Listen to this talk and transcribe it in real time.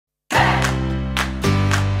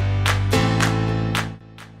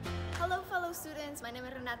students, my name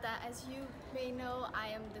is Renata. As you may know, I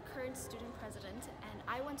am the current student president, and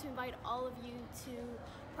I want to invite all of you to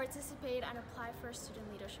participate and apply for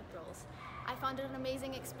student leadership roles. I found it an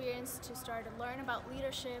amazing experience to start to learn about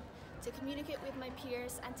leadership, to communicate with my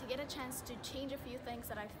peers, and to get a chance to change a few things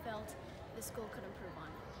that I felt the school could improve on.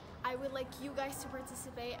 I would like you guys to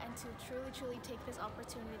participate and to truly take this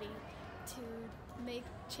opportunity to make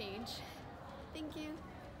change. Thank you.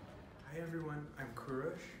 Hi everyone, I'm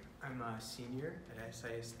Kourosh. I'm a senior at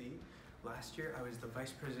SISD. Last year I was the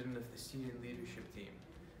vice president of the student leadership team.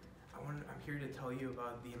 I'm here to tell you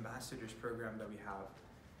about the ambassadors program that we have.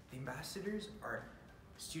 The ambassadors are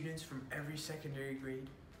students from every secondary grade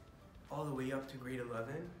all the way up to grade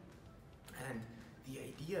 11, and the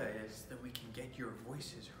idea is that we can get your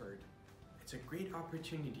voices heard. It's a great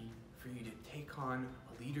opportunity for you to take on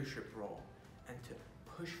a leadership role and to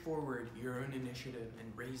push forward your own initiative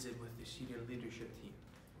and raise it with the student leadership team.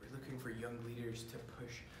 We're looking for young leaders to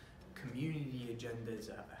push community agendas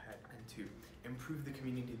ahead and to improve the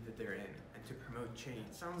community that they're in and to promote change.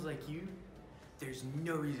 Sounds like you? There's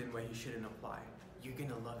no reason why you shouldn't apply. You're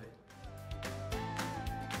gonna love it.